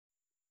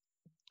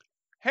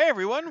Hey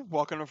everyone,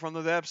 welcome to From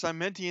the Depths. I'm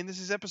Menti, and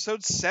this is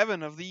episode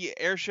 7 of the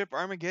Airship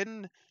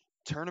Armageddon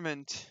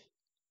tournament.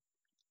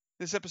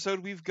 This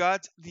episode we've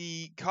got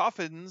the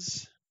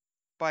Coffins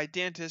by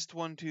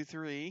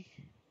Dantist123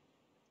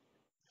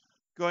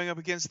 going up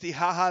against the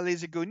Haha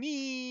Laser Go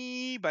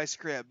Nee by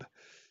Scrib.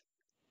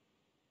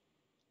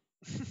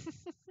 Let's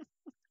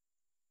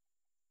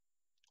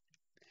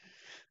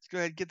go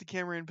ahead and get the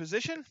camera in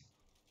position,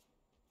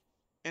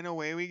 and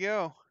away we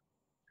go.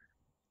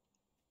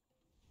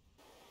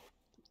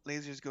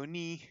 Lasers go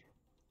Nee.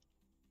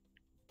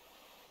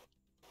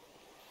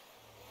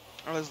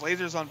 Oh, there's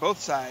lasers on both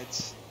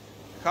sides.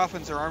 The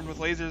Coffins are armed with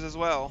lasers as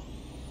well.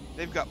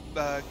 They've got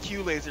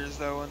Q lasers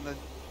though, and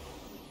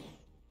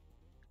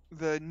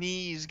the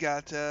knees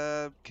got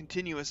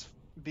continuous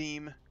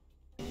beam.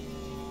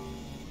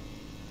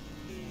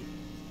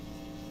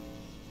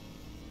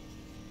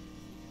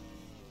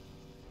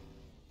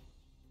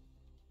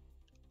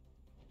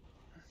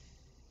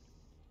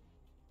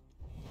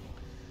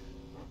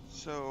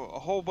 So a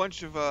whole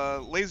bunch of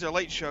laser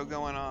light show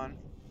going on.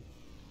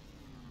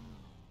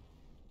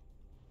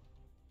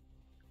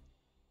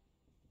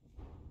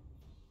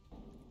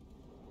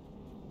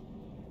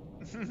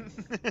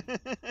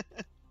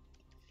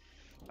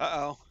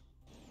 Uh-oh.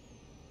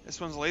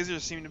 This one's lasers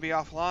seem to be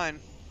offline.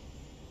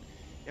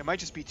 It might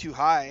just be too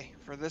high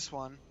for this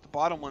one. The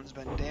bottom one's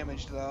been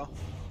damaged though.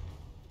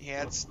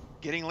 Yeah, it's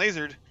getting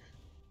lasered.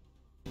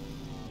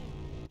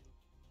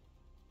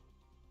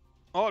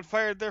 Oh, it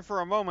fired there for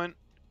a moment,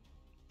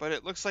 but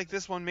it looks like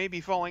this one may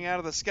be falling out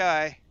of the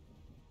sky.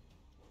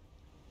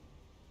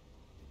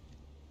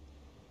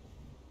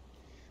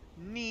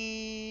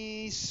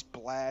 Knee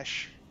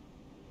splash.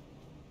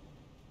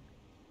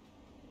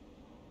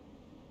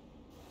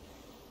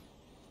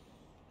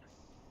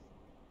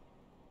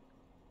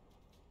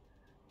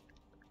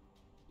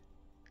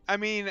 I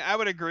mean, I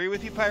would agree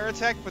with you,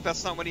 Pyrotech, but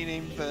that's not what he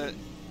named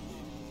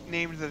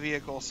the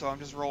vehicle, so I'm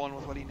just rolling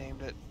with what he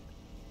named it.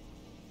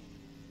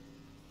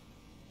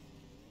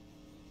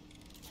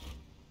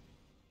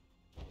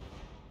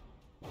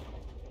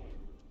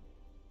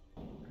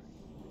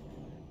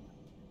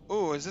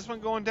 Ooh, is this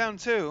one going down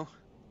too?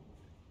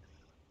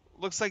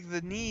 Looks like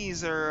the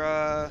knees are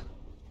a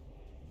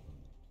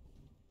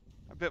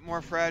bit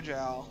more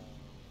fragile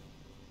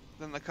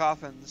than the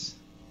Coffins.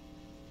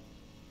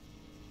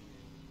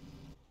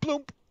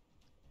 Bloop!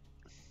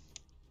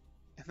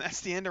 And that's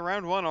the end of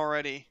round 1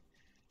 already.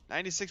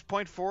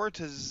 96.4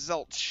 to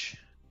zilch.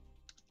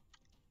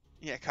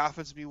 Yeah,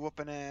 Coffins be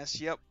whooping ass.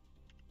 Yep.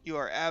 You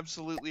are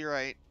absolutely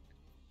right.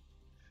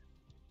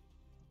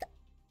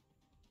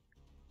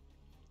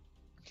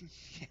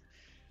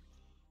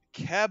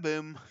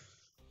 Kaboom.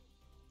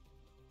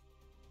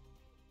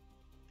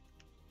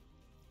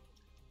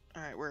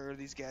 Alright, where are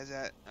these guys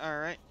at?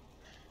 Alright.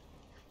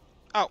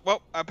 Oh,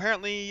 well,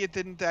 apparently it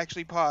didn't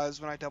actually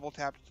pause when I double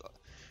tapped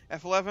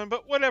F11,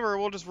 but whatever,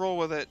 we'll just roll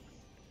with it.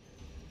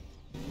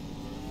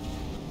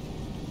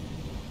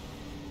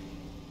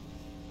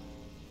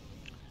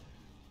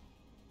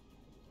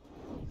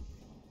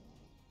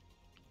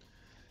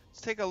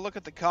 Let's take a look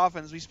at the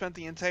Coffins. We spent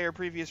the entire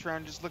previous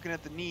round just looking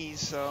at the knees,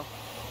 so...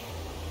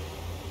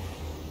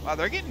 Wow,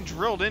 they're getting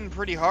drilled in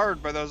pretty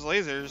hard by those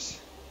lasers.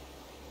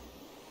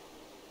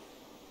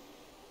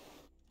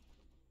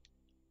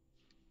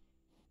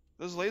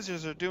 Those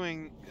lasers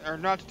are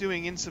not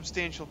doing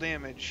insubstantial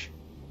damage.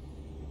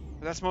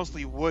 But that's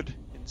mostly wood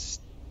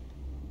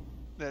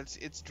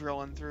it's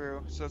drilling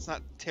through, so it's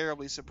not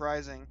terribly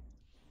surprising.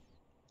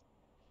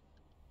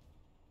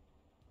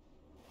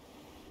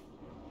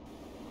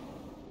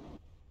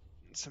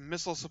 Some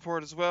missile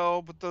support as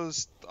well, but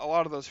a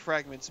lot of those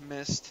fragments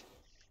missed.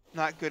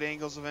 Not good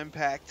angles of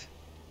impact.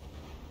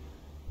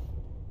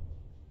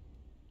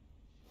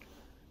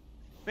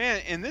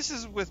 Man, and this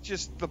is with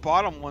just the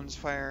bottom ones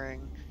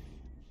firing,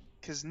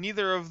 because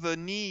neither of the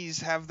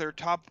knees have their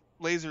top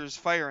lasers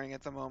firing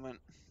at the moment.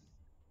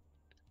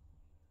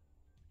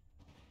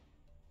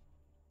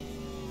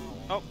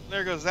 Oh,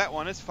 there goes that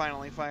one. It's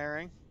finally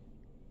firing.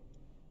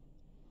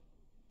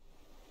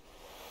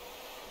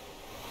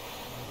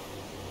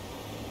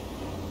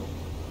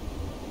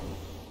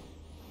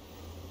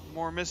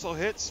 More missile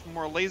hits,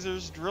 more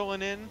lasers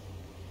drilling in.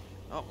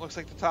 Oh, looks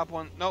like the top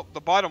one... Nope, the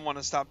bottom one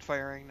has stopped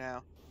firing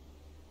now.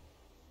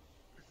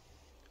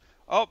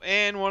 Oh,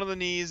 and one of the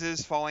knees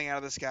is falling out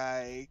of the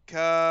sky.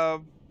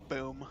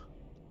 Kaboom.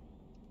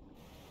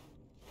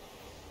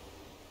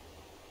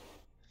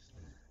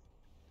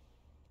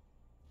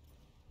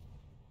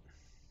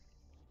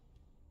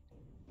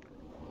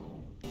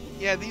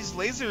 Yeah, these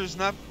lasers,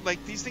 not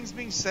like these things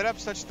being set up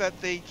such that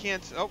they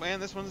can't... Oh,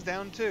 and this one's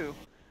down too.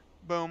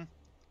 Boom.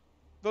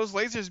 Those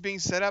lasers being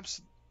set up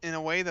in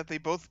a way that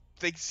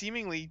they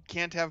seemingly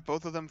can't have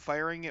both of them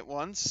firing at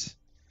once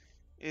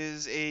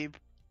is a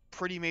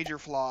pretty major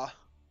flaw.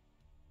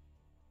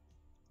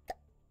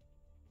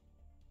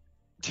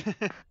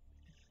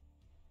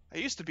 I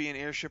used to be an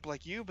airship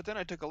like you, but then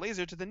I took a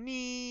laser to the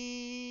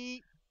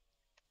knee.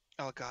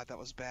 Oh god, that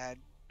was bad.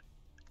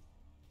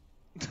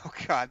 Oh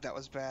god, that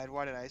was bad.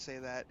 Why did I say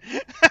that?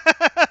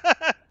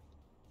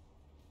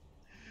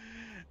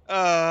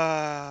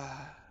 Uh...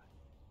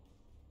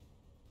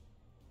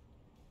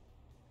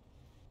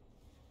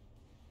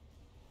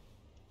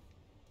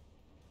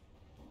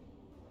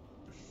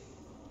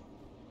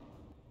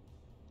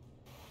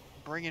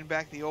 Bringing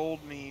back the old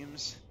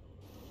memes.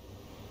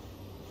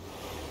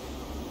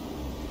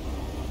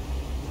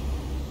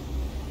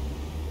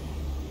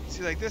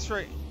 See, like this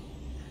right...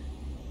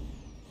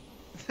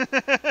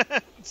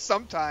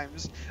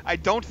 Sometimes. I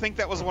don't think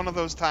that was one of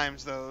those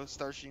times, though,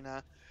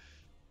 Starshina.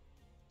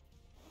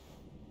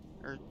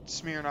 Or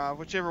Smirnov,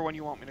 whichever one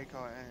you want me to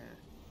call it.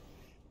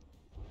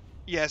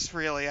 Yes,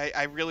 really.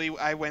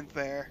 I went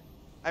there.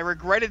 I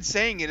regretted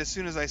saying it as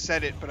soon as I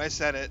said it, but I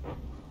said it.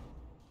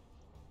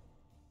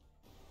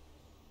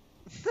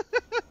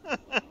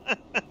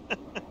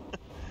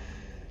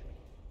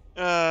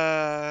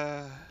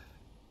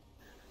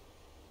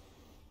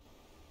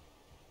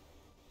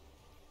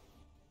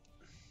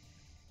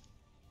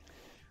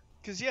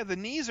 Because, yeah, the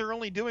knees are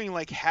only doing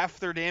like half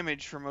their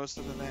damage for most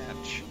of the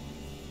match.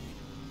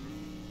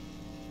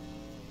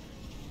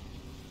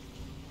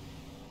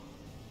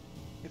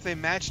 If they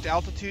matched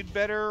altitude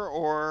better,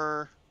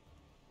 or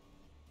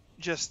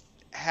just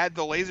had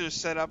the lasers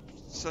set up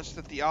such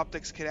that the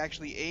optics could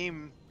actually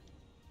aim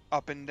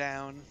up and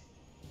down.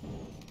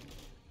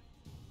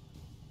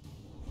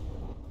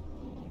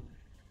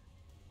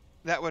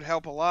 That would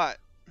help a lot.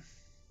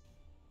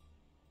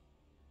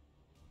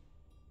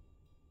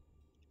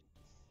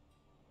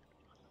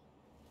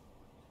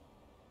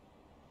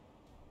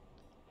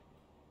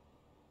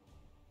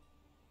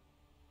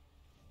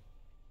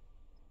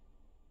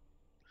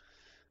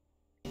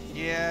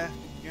 Yeah,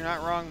 you're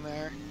not wrong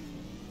there.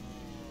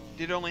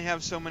 Did only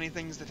have so many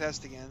things to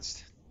test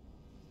against.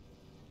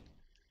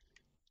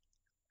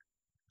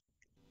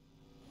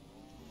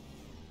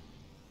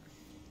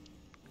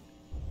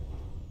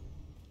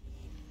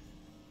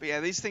 But yeah,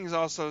 these things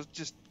also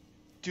just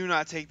do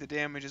not take the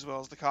damage as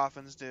well as the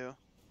Coffins do.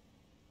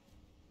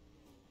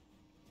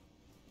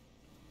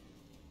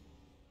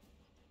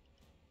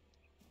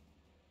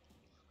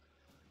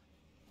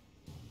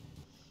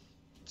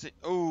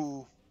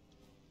 Oh,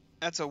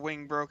 that's a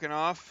wing broken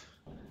off.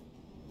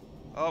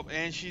 Oh,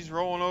 and she's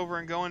rolling over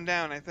and going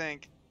down, I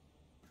think.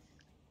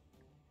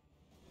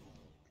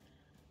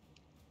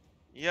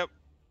 Yep,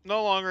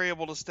 no longer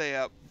able to stay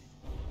up.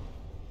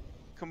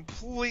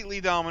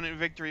 Completely dominant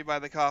victory by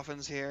the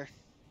Coffins here.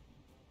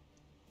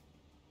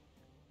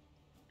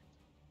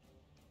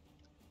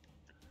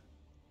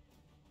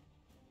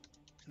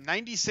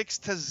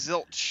 $96 to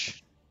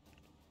zilch.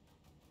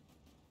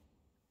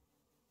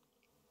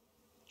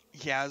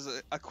 Yeah, it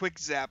was a quick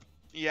zap.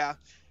 Yeah,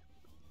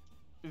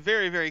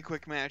 very, very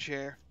quick match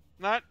here.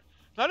 Not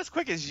as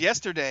quick as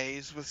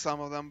yesterday's with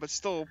some of them, but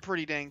still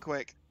pretty dang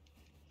quick.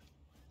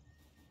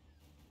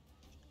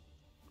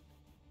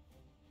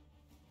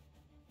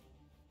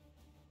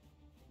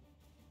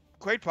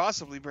 Quite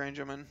possibly,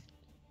 Benjamin.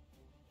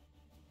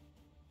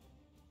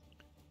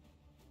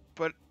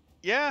 But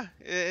yeah,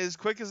 as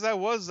quick as that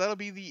was, that'll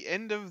be the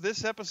end of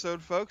this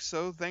episode, folks.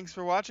 So thanks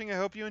for watching. I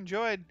hope you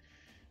enjoyed,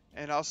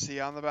 and I'll see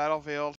you on the battlefield.